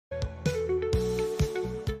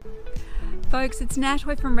folks, it's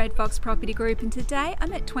Natalie from Red Fox Property Group, and today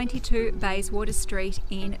I'm at 22 Bayswater Street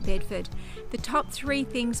in Bedford. The top 3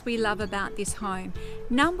 things we love about this home.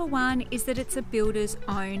 Number 1 is that it's a builder's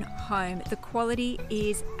own home. The quality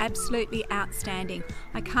is absolutely outstanding.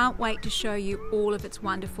 I can't wait to show you all of its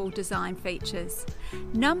wonderful design features.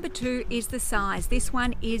 Number 2 is the size. This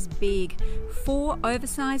one is big. 4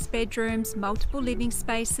 oversized bedrooms, multiple living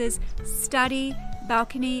spaces, study,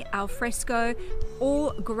 balcony, alfresco,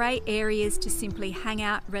 all great areas to simply hang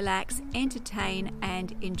out, relax, entertain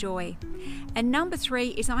and enjoy. And number 3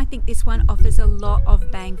 is I think this one offers a lot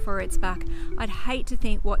of bang for its buck. I'd hate to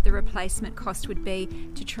think what the replacement cost would be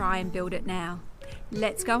to try and build it now.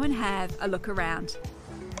 Let's go and have a look around.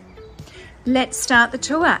 Let's start the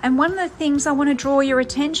tour, and one of the things I want to draw your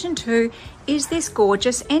attention to is this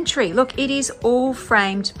gorgeous entry. Look, it is all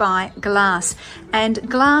framed by glass, and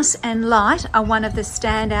glass and light are one of the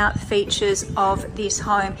standout features of this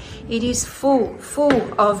home. It is full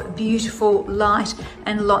of beautiful light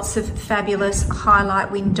and lots of fabulous highlight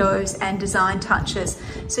windows and design touches.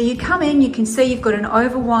 So you come in, you can see you've got an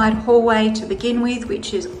over wide hallway to begin with,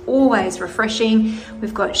 which is always refreshing.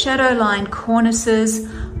 We've got shadow lined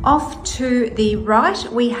cornices. Off to the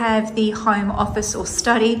right, we have the home office or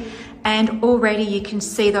study, and already you can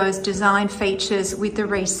see those design features with the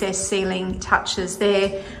recessed ceiling touches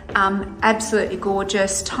there. Absolutely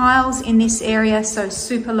gorgeous tiles in this area, so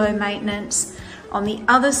super low maintenance. On the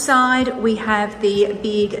other side, we have the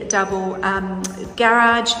big double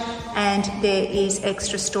garage, and there is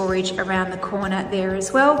extra storage around the corner there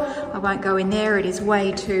as well. I won't go in there, it is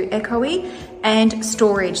way too echoey. And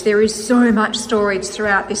storage, there is so much storage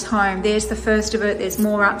throughout this home. There's the first of it, there's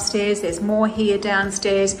more upstairs, there's more here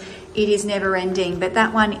downstairs. It is never ending, but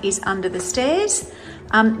that one is under the stairs.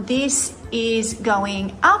 This is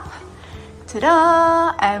going up.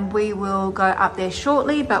 Ta-da! And we will go up there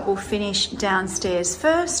shortly, but we'll finish downstairs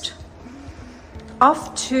first.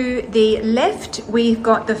 Off to the left, we've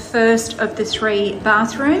got the first of the 3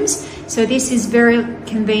 bathrooms. So this is very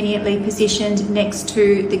conveniently positioned next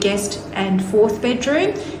to the guest and 4th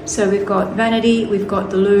bedroom. So we've got vanity, we've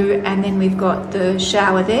got the loo, and then we've got the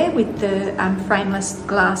shower there with the frameless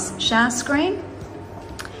glass shower screen.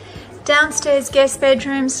 Downstairs guest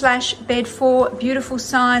bedroom / bed 4, beautiful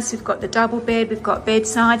size. We've got the double bed, we've got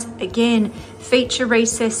bedsides, again, feature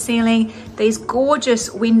recessed ceiling. These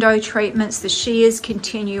gorgeous window treatments, the shears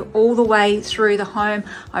continue all the way through the home.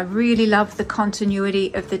 I really love the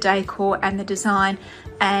continuity of the decor and the design,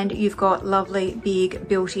 and you've got lovely big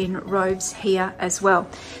built-in robes here as well.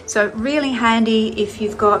 So really handy if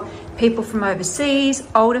you've got people from overseas,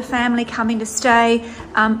 older family coming to stay,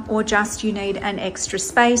 or just you need an extra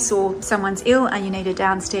space, or someone's ill and you need a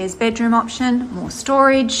downstairs bedroom option, more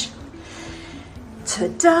storage.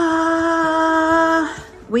 Ta-da!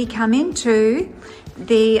 We come into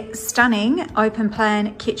the stunning open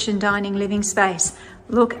plan kitchen dining living space.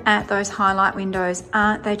 Look at those highlight windows,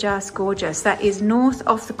 aren't they just gorgeous? That is north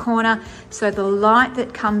off the corner, so the light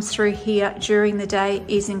that comes through here during the day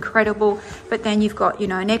is incredible. But then you've got, you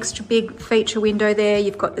know, an extra big feature window there.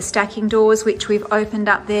 You've got the stacking doors, which we've opened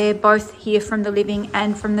up there, both here from the living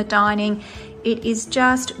and from the dining. It is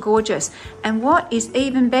just gorgeous. And what is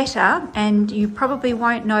even better, and you probably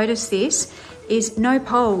won't notice this, is no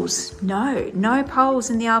poles. No poles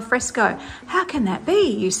in the alfresco. How can that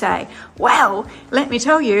be, you say? Well, let me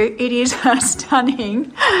tell you, it is a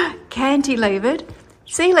stunning cantilevered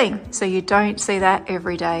ceiling. So you don't see that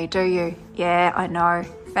every day, do you? Yeah, I know.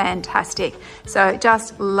 Fantastic. So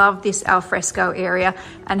just love this alfresco area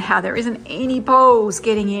and how there isn't any poles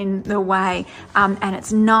getting in the way, and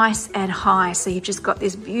it's nice and high, so you've just got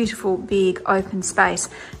this beautiful big open space,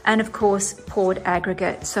 and of course poured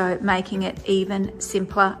aggregate, so making it even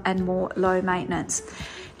simpler and more low maintenance.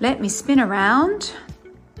 Let me spin around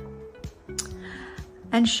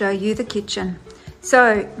and show you the kitchen.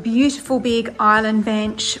 So beautiful big island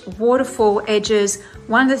bench, waterfall edges.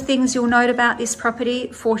 One of the things you'll note about this property,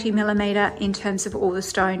 40mm in terms of all the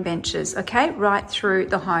stone benches, okay, right through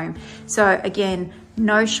the home. So again,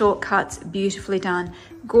 no shortcuts, beautifully done.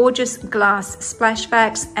 Gorgeous glass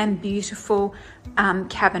splashbacks and beautiful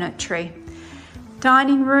cabinetry.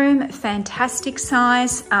 Dining room, fantastic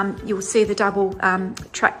size. You'll see the double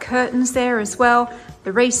track curtains there as well.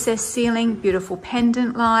 The recessed ceiling, beautiful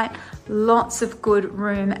pendant light, lots of good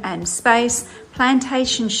room and space.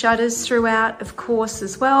 Plantation shutters throughout, of course,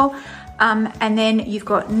 as well. And then you've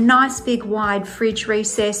got nice big wide fridge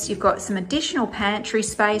recess. You've got some additional pantry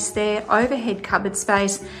space there, overhead cupboard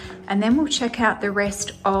space. And then we'll check out the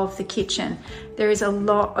rest of the kitchen. There is a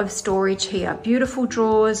lot of storage here. Beautiful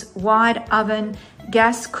drawers, wide oven,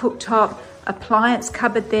 gas cooktop, appliance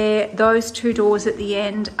cupboard there. Those two doors at the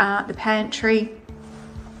end are the pantry.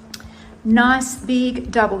 Nice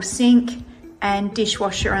big double sink and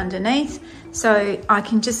dishwasher underneath. So I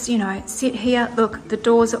can just, you know, sit here. Look, the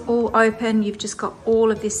doors are all open. You've just got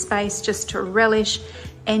all of this space just to relish,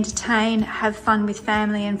 entertain, have fun with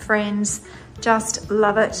family and friends. Just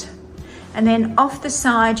love it. And then off the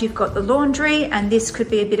side, you've got the laundry, and this could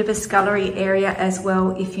be a bit of a scullery area as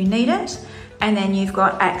well if you need it. And then you've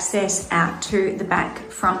got access out to the back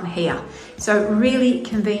from here. So really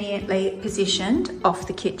conveniently positioned off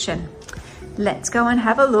the kitchen. Let's go and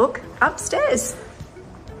have a look upstairs.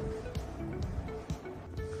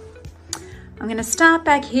 I'm going to start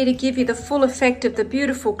back here to give you the full effect of the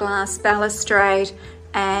beautiful glass balustrade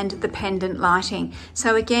and the pendant lighting.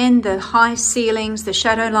 So again, the high ceilings, the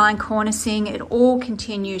shadow line cornicing, it all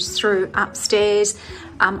continues through upstairs.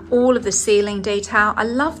 All of the ceiling detail. I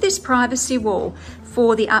love this privacy wall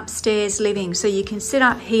for the upstairs living. So you can sit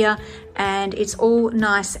up here and it's all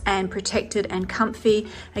nice and protected and comfy.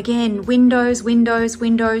 Again, windows, windows,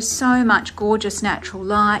 windows, so much gorgeous natural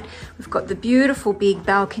light. We've got the beautiful big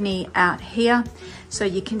balcony out here. So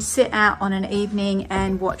you can sit out on an evening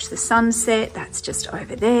and watch the sunset. That's just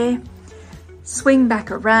over there. Swing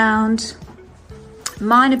back around.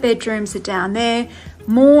 Minor bedrooms are down there.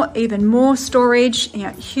 Even more storage. You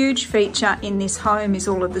know, huge feature in this home is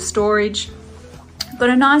all of the storage. Got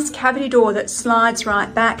a nice cavity door that slides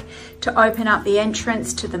right back to open up the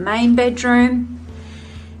entrance to the main bedroom.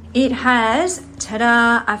 It has,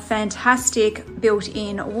 ta-da, a fantastic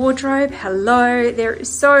built-in wardrobe. Hello, there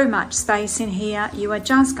is so much space in here. You are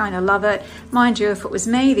just going to love it. Mind you, if it was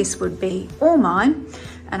me, this would be all mine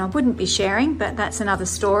and I wouldn't be sharing, but that's another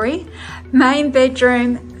story. Main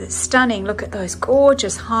bedroom, stunning. Look at those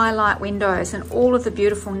gorgeous highlight windows and all of the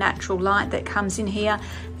beautiful natural light that comes in here.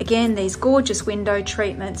 Again, these gorgeous window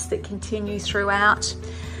treatments that continue throughout.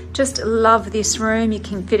 Just love this room. You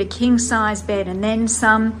can fit a king size bed and then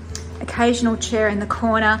some. Occasional chair in the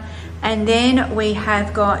corner. And then we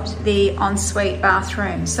have got the ensuite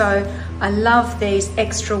bathroom. So I love these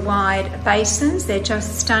extra wide basins. They're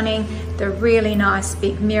just stunning. The really nice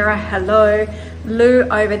big mirror. Hello. Lou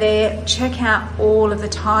over there. Check out all of the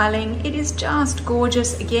tiling. It is just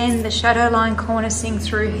gorgeous. Again, the shadow line cornicing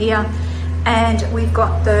through here. And we've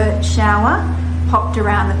got the shower popped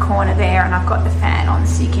around the corner there, and I've got the fan on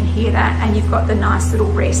so you can hear that, and you've got the nice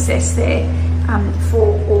little recess there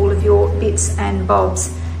for all of your bits and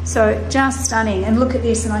bobs. So just stunning. And look at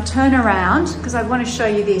this, and I turn around because I want to show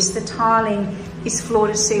you this. The tiling is floor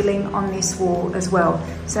to ceiling on this wall as well,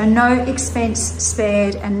 so no expense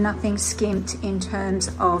spared and nothing skimped in terms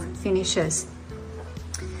of finishes.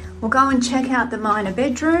 We'll go and check out the minor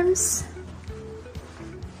bedrooms.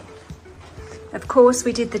 Of course,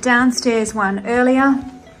 we did the downstairs one earlier.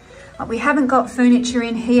 We haven't got furniture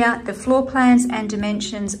in here. The floor plans and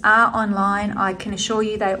dimensions are online. I can assure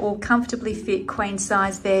you they all comfortably fit queen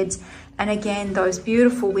size beds. And again, those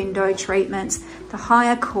beautiful window treatments, the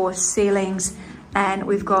higher course ceilings, and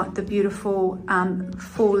we've got the beautiful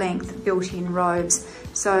full length built-in robes.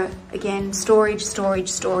 So again, storage, storage,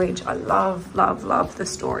 storage. I love, love, love the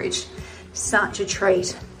storage. Such a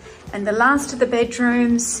treat. And the last of the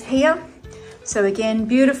bedrooms here. So again,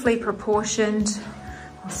 beautifully proportioned.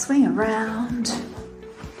 I'll swing around.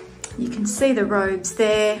 You can see the robes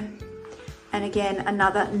there. And again,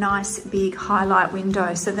 another nice big highlight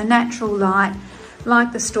window. So the natural light,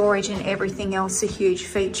 like the storage and everything else, a huge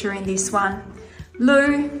feature in this one.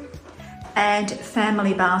 Loo and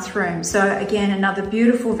family bathroom. So again, another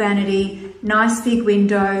beautiful vanity, nice big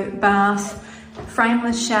window, bath,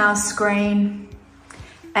 frameless shower screen,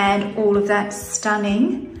 and all of that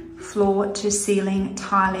stunning floor to ceiling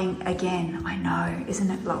tiling again. I know,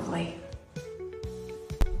 isn't it lovely?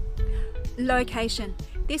 Location.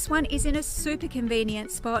 This one is in a super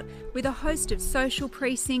convenient spot with a host of social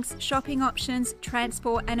precincts, shopping options,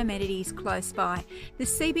 transport and amenities close by. The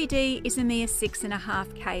CBD is a mere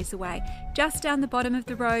 6.5 k's away. Just down the bottom of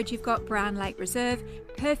the road you've got Brown Lake Reserve,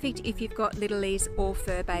 perfect if you've got littlies or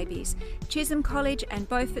fur babies. Chisholm College and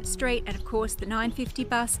Beaufort Street, and of course the 950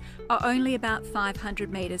 bus, are only about 500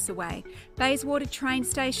 metres away. Bayswater train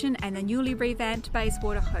station and the newly revamped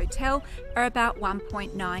Bayswater Hotel are about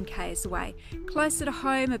 1.9 k's away. Closer to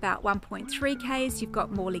home, about 1.3 k's, you've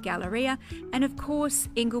got Morley Galleria, and of course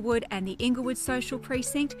Inglewood and the Inglewood Social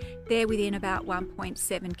Precinct, they're within about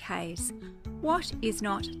 1.7 k's. What is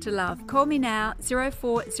not to love? Call me now,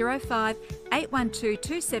 0405 812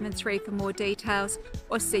 273 for more details,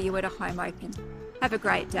 or see you at a home open. Have a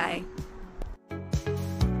great day.